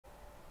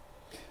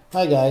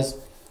Hi guys,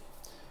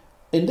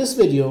 in this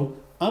video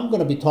I'm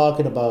going to be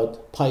talking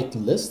about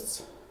Python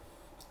lists,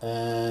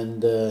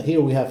 and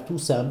here we have two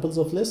samples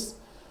of lists.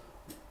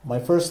 My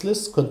first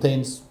list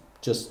contains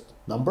just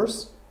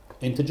numbers,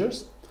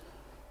 integers,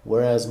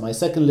 whereas my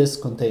second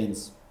list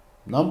contains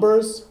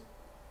numbers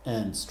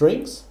and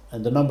strings,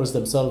 and the numbers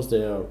themselves,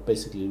 they are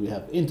basically, we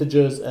have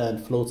integers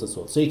and floats as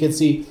well. So you can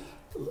see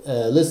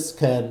lists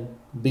can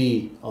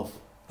be of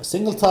a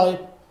single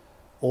type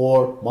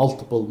or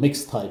multiple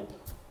mixed type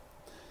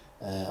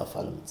of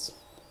elements.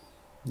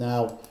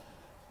 Now,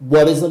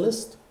 what is a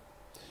list?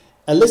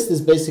 A list is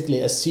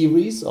basically a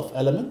series of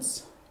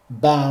elements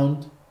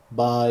bound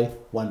by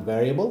one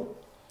variable.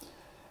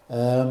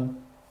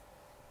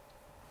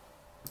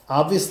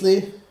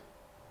 Obviously,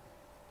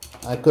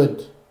 I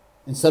could,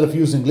 instead of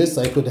using lists,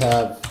 I could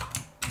have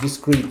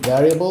discrete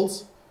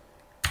variables,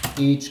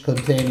 each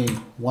containing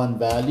one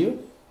value.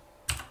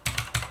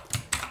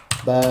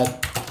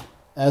 But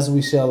as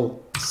we shall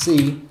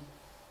see,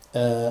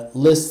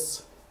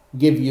 lists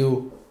give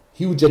you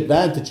huge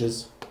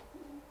advantages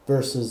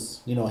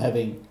versus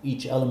having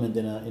each element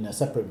in a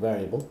separate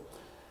variable.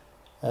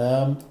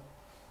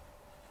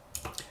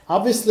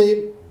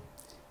 Obviously,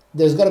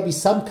 there's got to be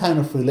some kind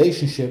of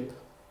relationship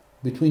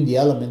between the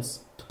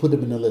elements to put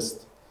them in a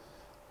list.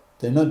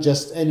 They're not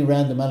just any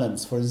random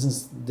elements. For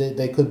instance,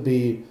 they could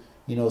be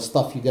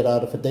stuff you get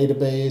out of a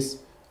database,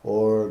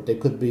 or they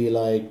could be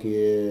like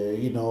the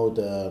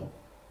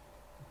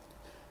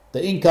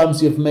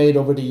incomes you've made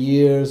over the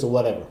years or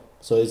whatever.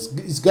 So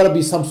it's got to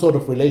be some sort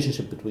of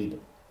relationship between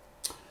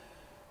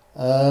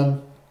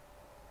them.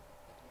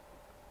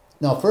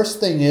 Now, first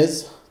thing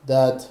is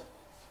that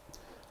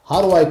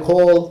how do I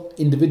call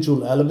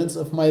individual elements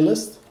of my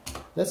list?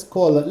 Let's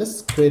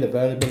create a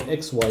variable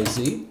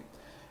xyz,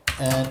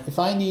 and if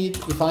I need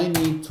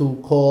to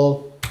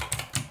call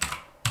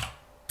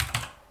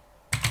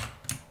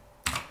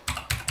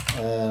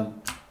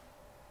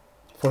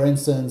for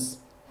instance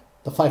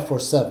the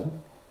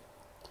 547,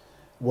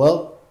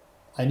 well,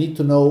 I need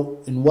to know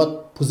in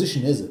what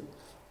position is it,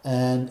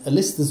 and a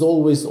list is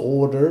always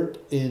ordered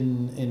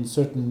in a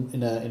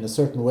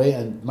certain way,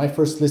 and my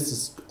first list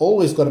is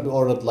always going to be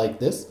ordered like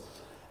this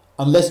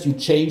unless you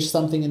change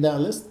something in that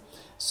list.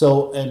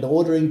 So, and the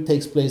ordering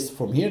takes place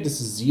from here. This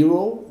is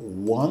 0,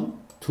 1,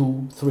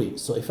 2, 3.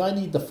 So if I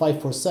need the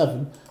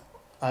 547,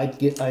 I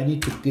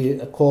need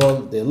to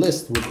call the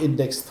list with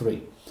index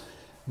 3.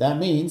 That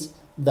means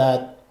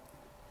that,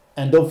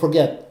 and don't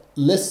forget,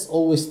 lists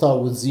always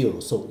start with 0.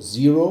 So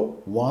 0,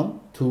 1,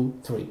 2,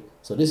 3.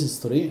 So this is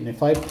 3. And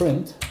if I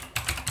print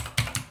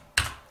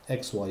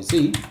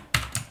xyz,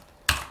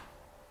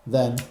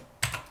 then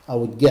I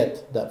would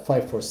get that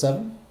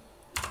 547.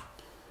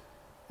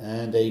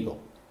 And there you go.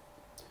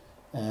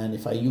 And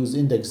if I use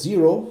index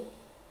 0,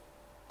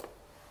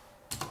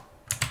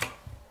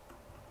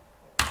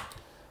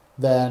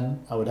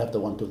 then I would have the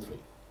 1, 2, 3.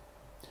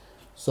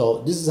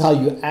 So this is how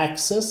you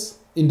access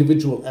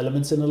individual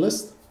elements in a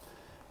list.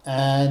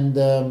 And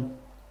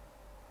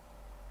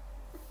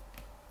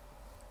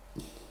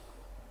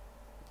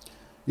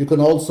you can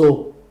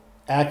also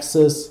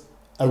access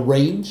a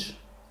range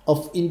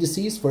of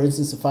indices. For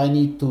instance, if I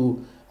need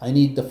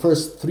the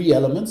first 3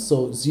 elements,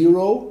 so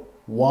 0,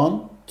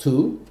 1,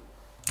 2.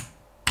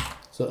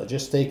 So I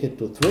just take it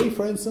to 3,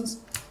 for instance,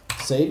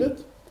 save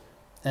it,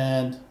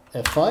 and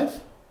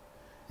F5.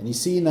 And you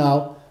see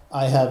now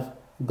I have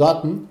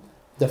gotten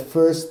the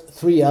first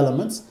 3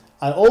 elements.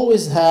 I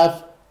always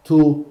have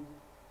to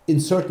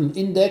insert an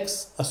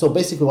index. So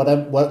basically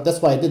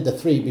that's why I did the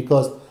 3,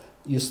 because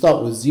you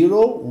start with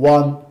 0,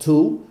 1,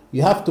 2.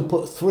 You have to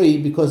put 3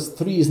 because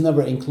 3 is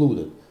never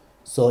included.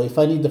 So if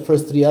I need the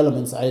first 3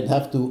 elements, I'd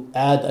have to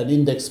add an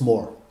index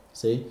more.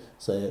 See?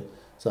 So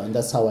and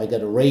that's how I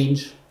get a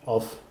range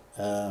of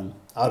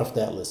out of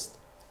that list.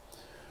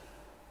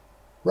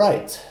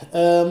 Right.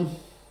 A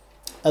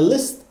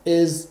list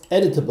is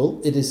editable.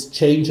 It is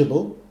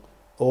changeable,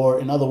 or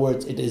in other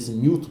words, it is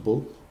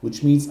mutable,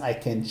 which means I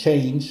can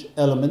change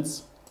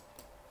elements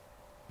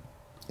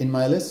in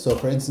my list. So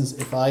for instance,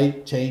 if I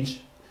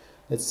change,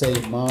 let's say,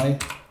 my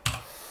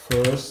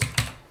first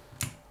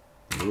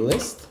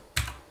list,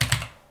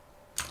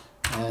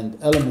 and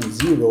element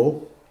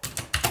 0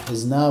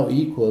 is now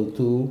equal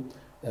to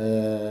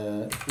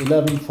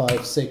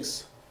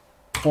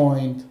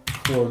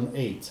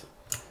 1156.48.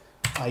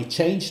 I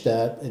change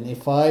that, and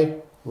if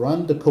I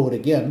run the code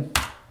again,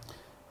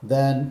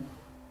 then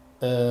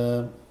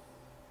oh,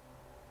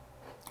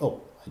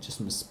 I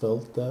just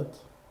misspelled that.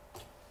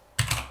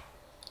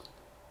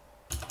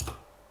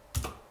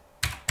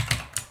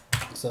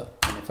 So,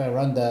 and if I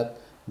run that,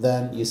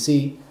 then you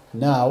see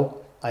now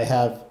I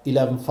have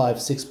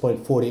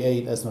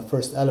 1156.48 as my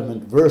first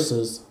element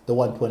versus the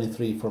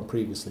 123 from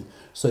previously.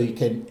 So you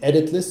can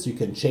edit lists, you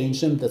can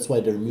change them, that's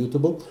why they're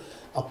mutable.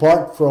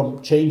 Apart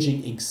from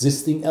changing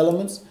existing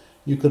elements,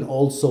 you can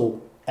also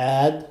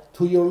add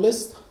to your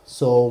list.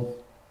 So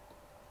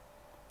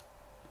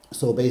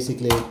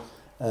basically,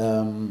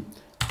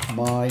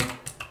 my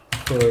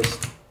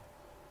first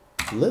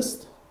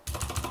list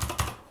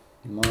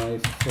my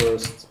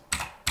first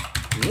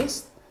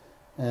list,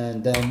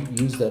 and then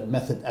use the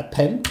method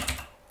append,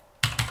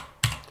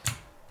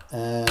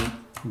 and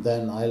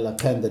then I'll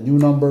append the new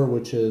number,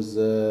 which is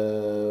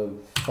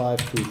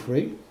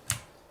 523,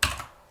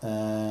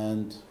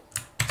 and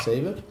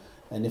save it.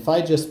 And if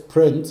I just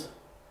print,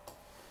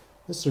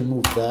 let's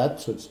remove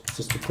that, so it's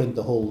just to print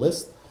the whole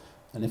list.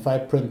 And if I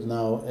print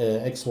now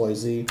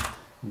XYZ,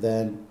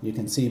 then you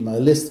can see my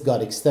list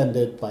got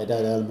extended by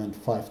that element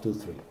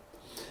 523.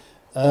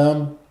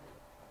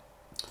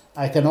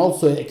 I can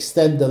also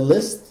extend the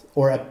list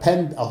or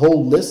append a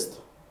whole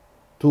list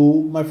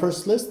to my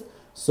first list.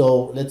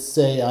 So let's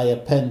say I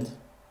append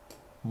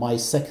my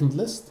second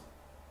list.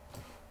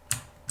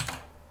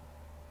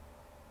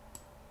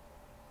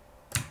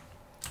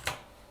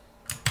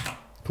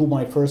 To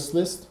my first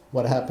list.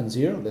 What happens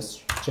here?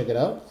 Let's check it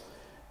out.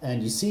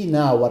 And you see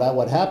now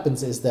what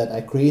happens is that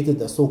I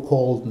created a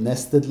so-called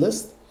nested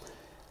list.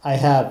 I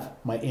have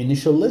my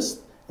initial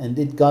list, and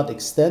it got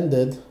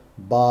extended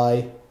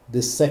by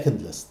this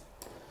second list.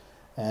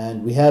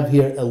 And we have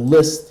here a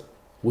list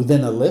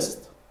within a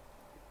list.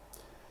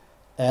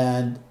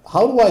 And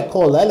how do I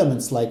call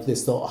elements like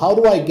this? So how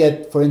do I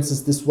get, for instance,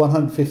 this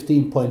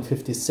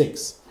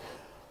 115.56?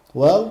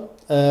 Well,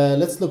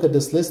 let's look at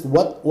this list.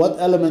 What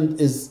element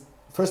is,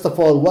 first of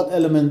all, what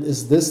element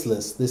is this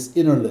list, this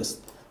inner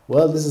list?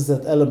 Well, this is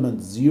that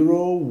element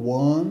 0,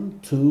 1,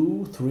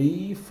 2,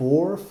 3,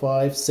 4,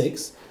 5,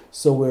 6.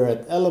 So we're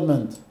at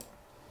element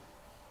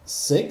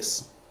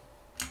 6.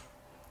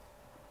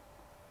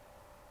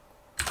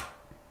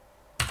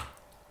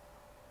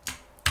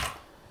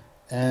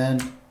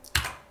 And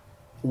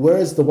where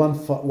is the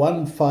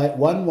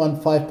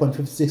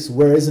 115.56?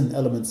 Where is an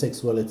element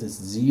 6? Well, it is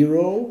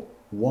 0,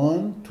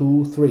 1,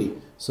 2, 3.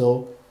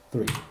 So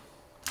 3.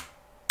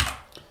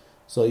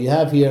 So you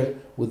have here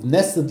with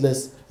nested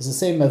lists, it's the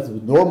same as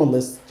with normal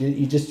lists.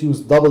 You just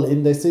use double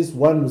indexes.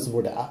 One is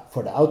for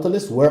the outer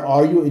list. Where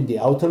are you in the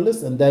outer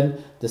list? And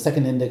then the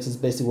second index is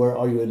basically where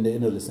are you in the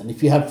inner list. And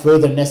if you have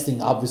further nesting,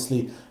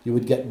 obviously you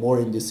would get more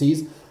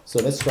indices.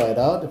 So let's try it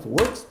out if it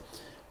works.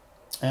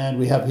 And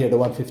we have here the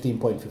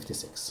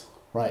 115.56.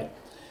 Right.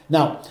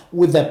 Now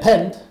with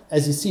append,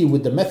 as you see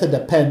with the method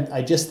append,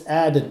 I just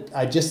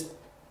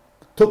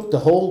took the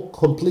whole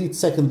complete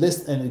second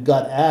list and it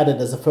got added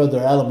as a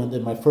further element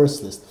in my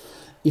first list.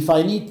 If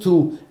I need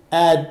to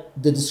add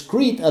the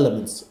discrete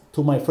elements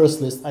to my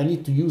first list, I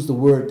need to use the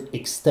word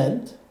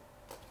extend.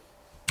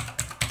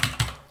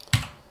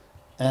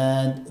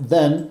 And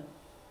then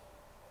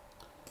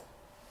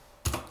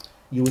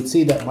you would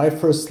see that my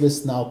first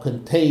list now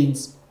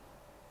contains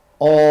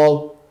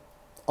all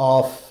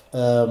of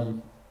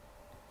the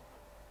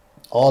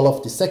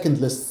second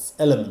list's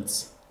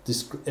elements,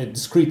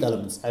 discrete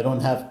elements. I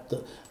don't have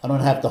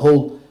the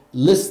whole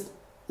list.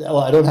 Well,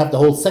 I don't have the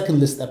whole second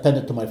list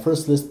appended to my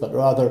first list, but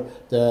rather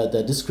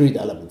the discrete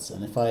elements.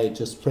 And if I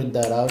just print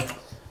that out,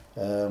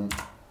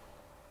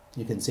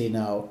 you can see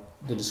now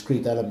the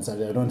discrete elements. I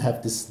don't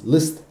have this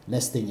list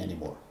nesting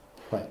anymore.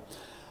 Right.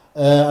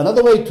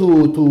 Another way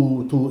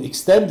to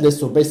extend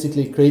lists, or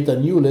basically create a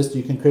new list,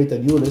 you can create a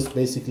new list.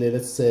 Basically,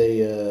 let's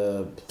say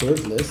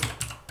third list.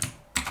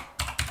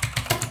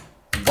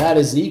 That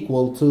is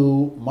equal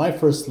to my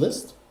first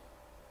list.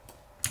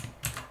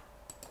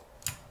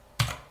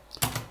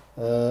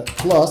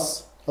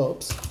 Plus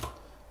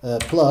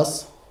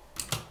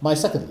my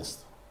second list.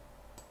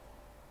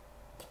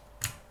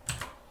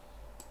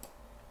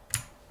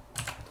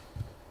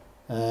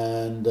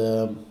 And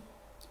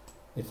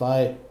if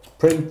I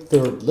print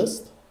third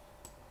list,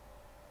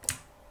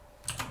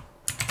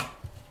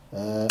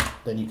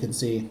 then you can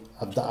see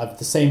I've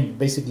the same,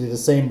 basically the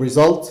same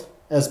result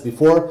as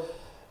before.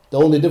 The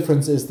only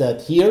difference is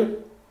that here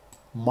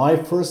my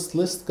first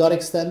list got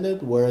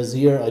extended, whereas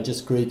here I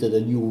just created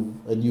a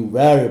new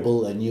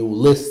variable, a new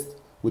list,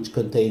 which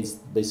contains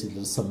basically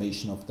the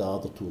summation of the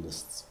other two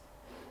lists.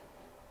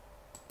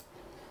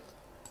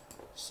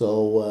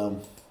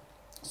 So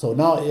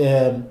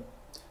now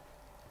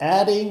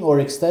adding or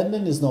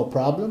extending is no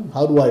problem.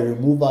 How do I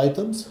remove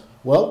items?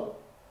 Well,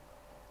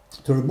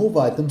 to remove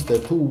items, there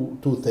are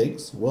two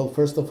things. Well,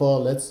 first of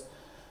all, let's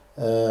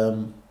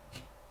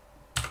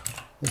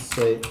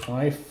say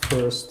my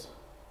first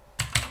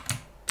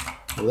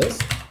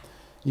list.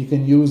 You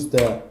can use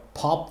the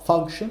pop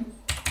function,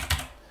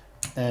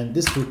 and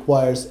this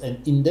requires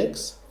an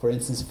index. For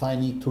instance, if I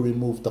need to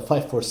remove the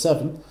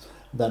 547,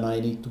 then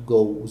I need to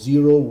go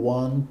 0,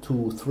 1,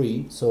 2,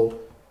 3. So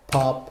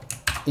pop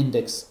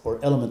index or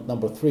element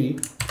number 3,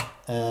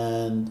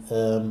 and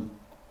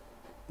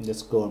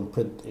let's go and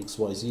print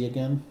XYZ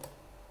again.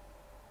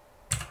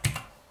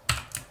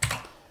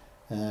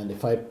 And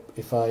if I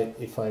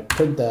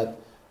print that,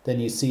 then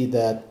you see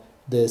that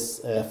this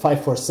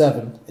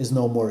 547 is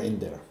no more in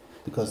there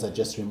because I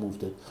just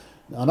removed it.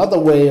 Another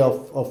way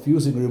of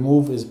using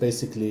remove is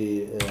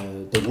basically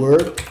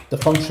the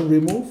function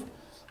remove.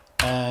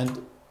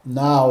 And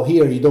now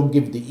here you don't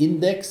give the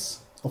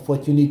index of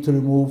what you need to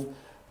remove,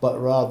 but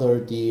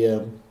rather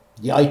the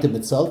item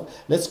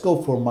itself. Let's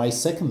go for my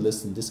second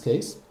list in this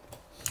case.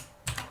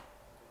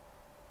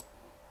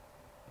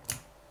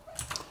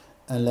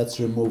 and let's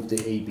remove the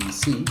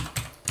ABC.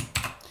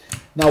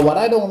 Now what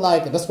I don't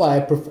like, that's why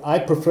I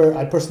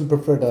personally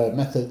prefer the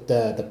method,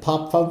 the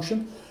pop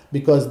function,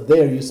 because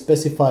there you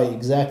specify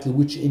exactly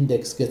which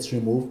index gets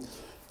removed.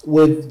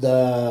 With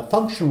the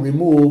function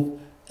remove,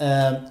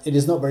 it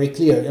is not very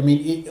clear. I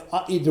mean,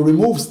 it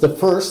removes the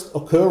first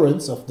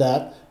occurrence of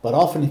that, but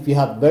often if you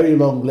have very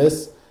long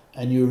lists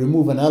and you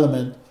remove an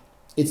element,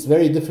 it's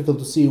very difficult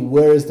to see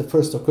where is the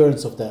first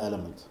occurrence of the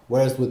element.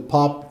 Whereas with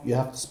pop, you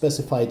have to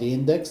specify the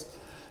index.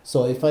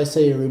 So if I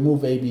say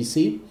remove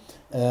ABC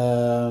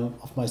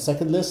of my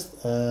second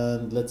list,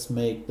 and let's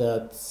make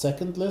that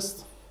second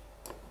list,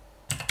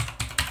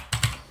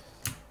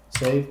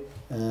 save,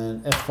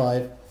 and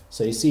F5.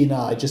 So you see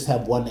now I just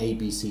have one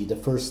ABC. The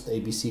first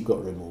ABC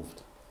got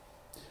removed.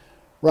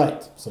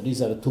 Right, so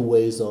these are the two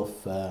ways of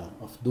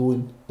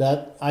doing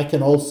that. I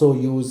can also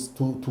use,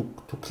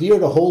 to clear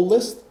the whole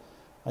list,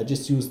 I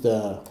just use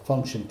the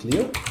function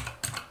clear.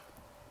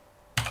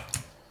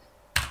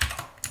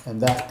 And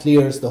that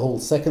clears the whole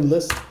second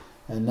list.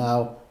 And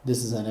now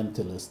this is an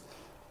empty list.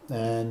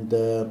 And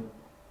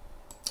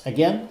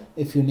again,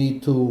 if you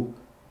need to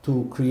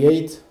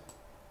create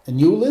a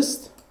new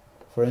list,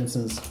 for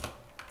instance,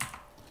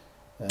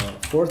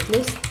 fourth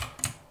list,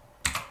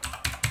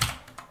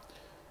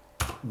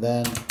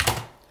 then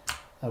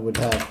I would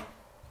have,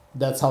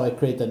 that's how I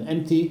create an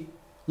empty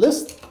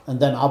list. And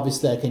then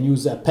obviously I can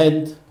use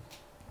append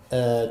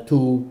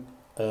to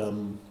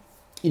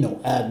you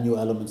know, add new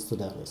elements to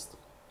that list.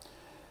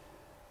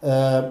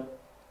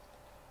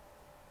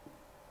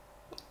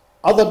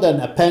 Other than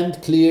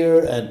append,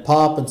 clear, and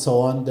pop, and so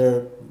on, there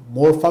are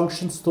more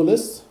functions to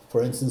lists.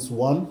 For instance,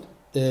 one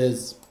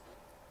is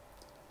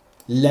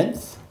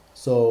length.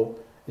 So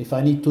if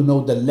I need to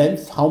know the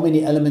length, how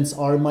many elements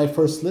are in my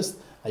first list,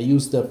 I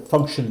use the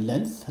function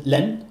length,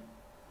 len,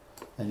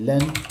 and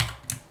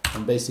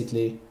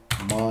basically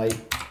my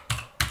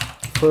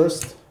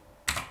first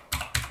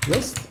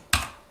list.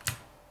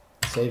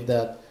 Save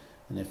that,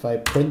 and if I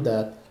print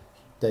that,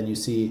 then you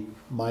see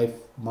my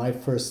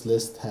first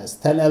list has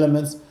 10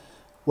 elements.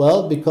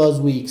 Well, because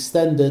we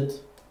extended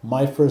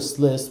my first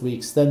list, we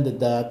extended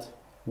that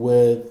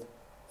with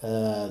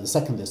the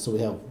second list. So we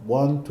have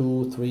 1,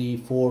 2, 3,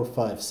 4,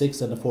 5,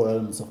 6, and the 4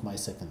 elements of my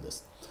second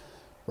list.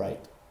 Right.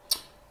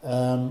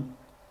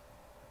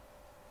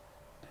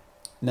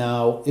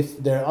 Now, if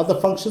there are other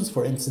functions,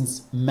 for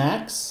instance,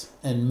 max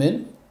and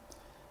min,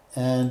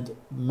 and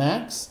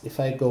max, if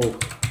I go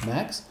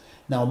max,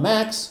 now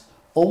max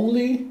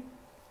only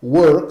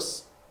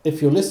works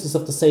if your list is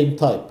of the same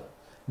type.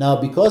 Now,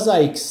 because I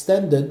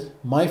extended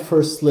my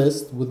first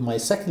list with my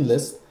second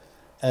list,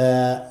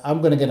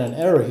 I'm going to get an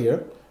error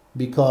here,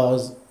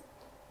 because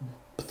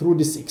through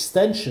this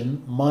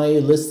extension, my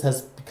list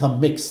has become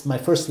mixed. My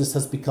first list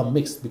has become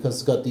mixed because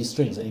it's got these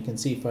strings. And you can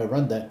see if I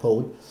run that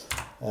code,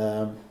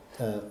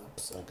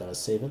 oops, I gotta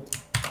save it.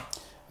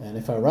 And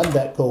if I run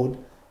that code,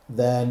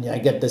 then I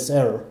get this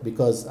error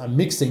because I'm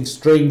mixing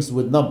strings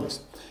with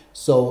numbers.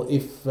 So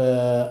if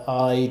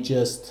I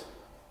just,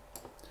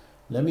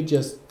 let me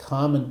just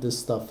comment this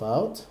stuff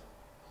out,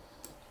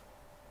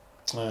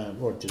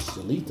 or just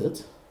delete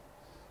it.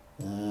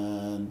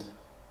 And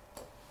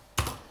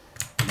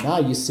now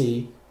you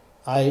see,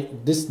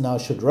 this now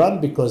should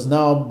run, because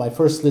now my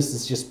first list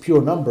is just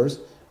pure numbers,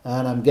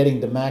 and I'm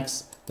getting the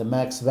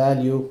max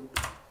value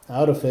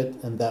out of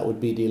it, and that would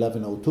be the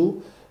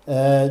 1102.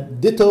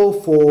 Ditto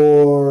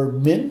for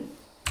min,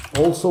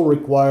 also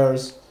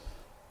requires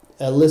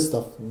a list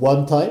of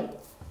one type,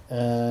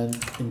 and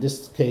in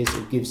this case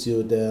it gives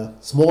you the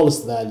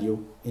smallest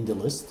value in the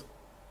list.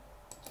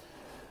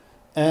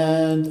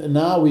 And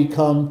now we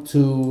come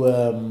to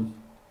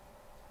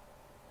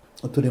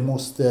the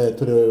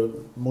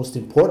most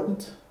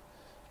important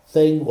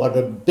thing, or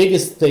the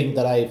biggest thing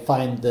that I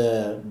find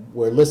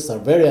where lists are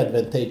very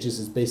advantageous,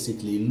 is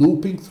basically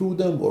looping through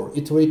them or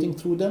iterating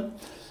through them.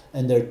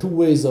 And there are two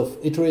ways of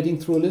iterating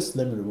through a list.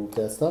 Let me remove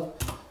that stuff.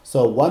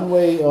 So one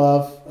way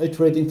of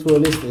iterating through a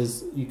list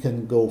is you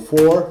can go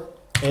for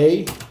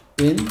a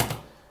in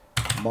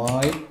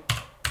my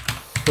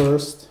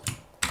first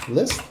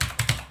list,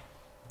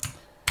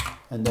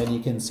 and then you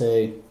can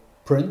say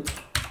print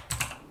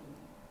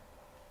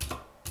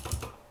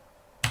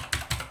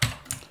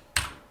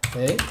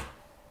a,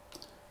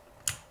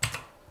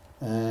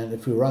 and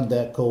if you run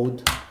that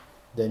code,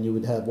 then you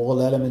would have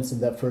all elements in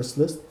that first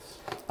list.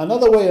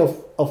 Another way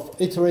of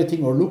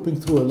iterating or looping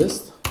through a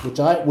list, which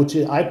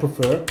I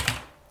prefer,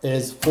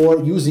 is for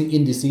using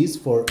indices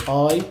for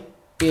I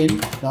in.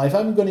 Now if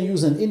I'm going to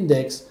use an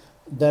index,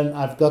 then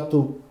I've got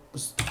to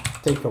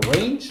take a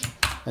range,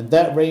 and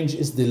that range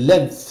is the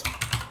length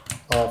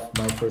of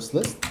my first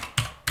list,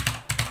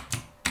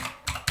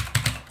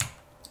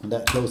 and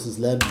that closes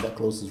len, and that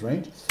closes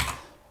range,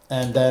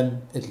 and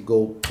then it'll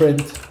go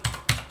print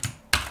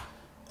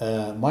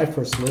my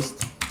first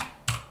list,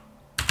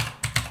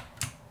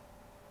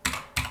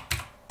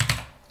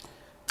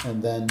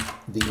 and then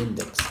the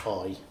index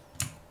I.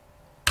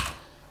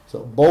 So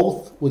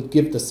both would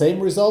give the same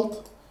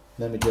result.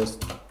 Let me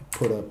just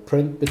put a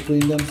print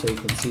between them so you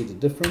can see the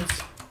difference.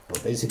 or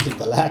basically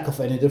the lack of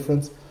any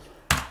difference.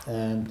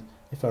 And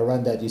if I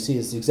run that, you see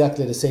it's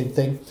exactly the same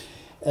thing.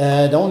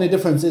 The only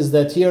difference is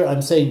that here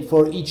I'm saying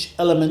for each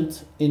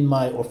element in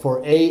my, or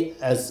for A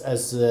as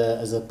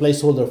a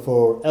placeholder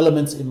for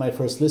elements in my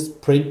first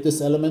list, print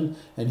this element.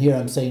 And here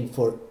I'm saying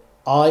for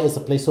I as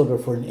a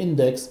placeholder for an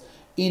index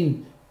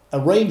in a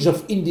range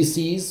of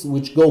indices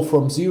which go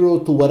from 0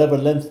 to whatever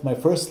length my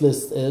first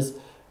list is,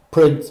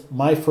 print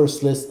my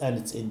first list and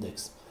its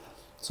index.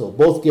 So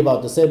both give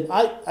out the same.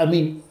 I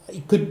mean,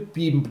 it could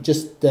be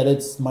just that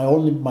it's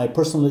my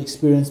personal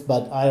experience,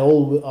 but I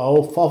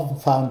often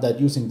found that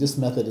using this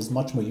method is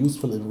much more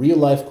useful in real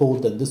life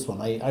code than this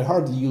one. I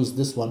hardly use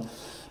this one,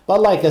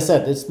 but like I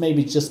said, it's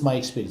maybe just my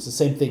experience. The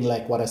same thing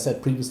like what I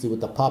said previously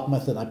with the pop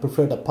method. I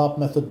prefer the pop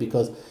method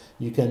because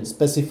you can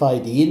specify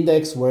the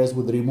index, whereas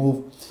with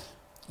remove,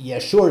 yeah,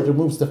 sure, it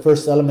removes the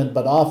first element,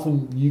 but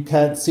often you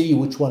can't see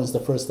which one is the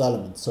first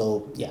element.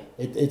 So yeah,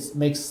 it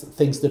makes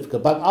things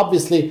difficult. But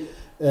obviously,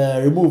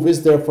 remove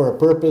is there for a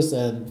purpose,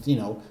 and you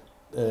know,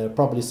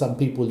 probably some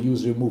people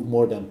use remove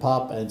more than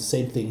pop, and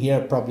same thing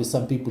here. Probably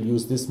some people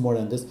use this more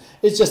than this.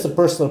 It's just a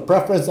personal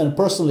preference and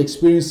personal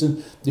experience,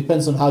 and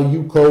depends on how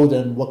you code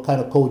and what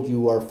kind of code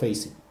you are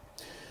facing.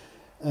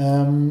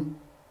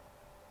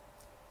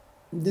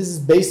 This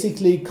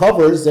basically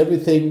covers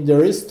everything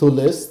there is to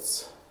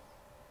lists.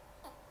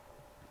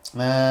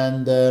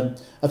 And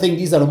I think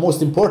these are the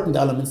most important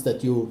elements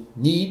that you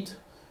need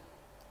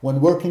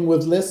when working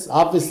with lists.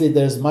 Obviously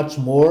there's much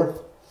more,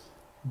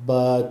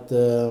 but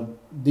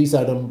these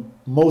are the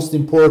most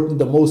important,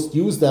 the most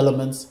used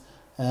elements,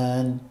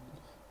 and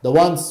the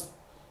ones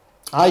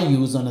I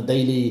use on a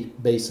daily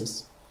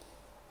basis.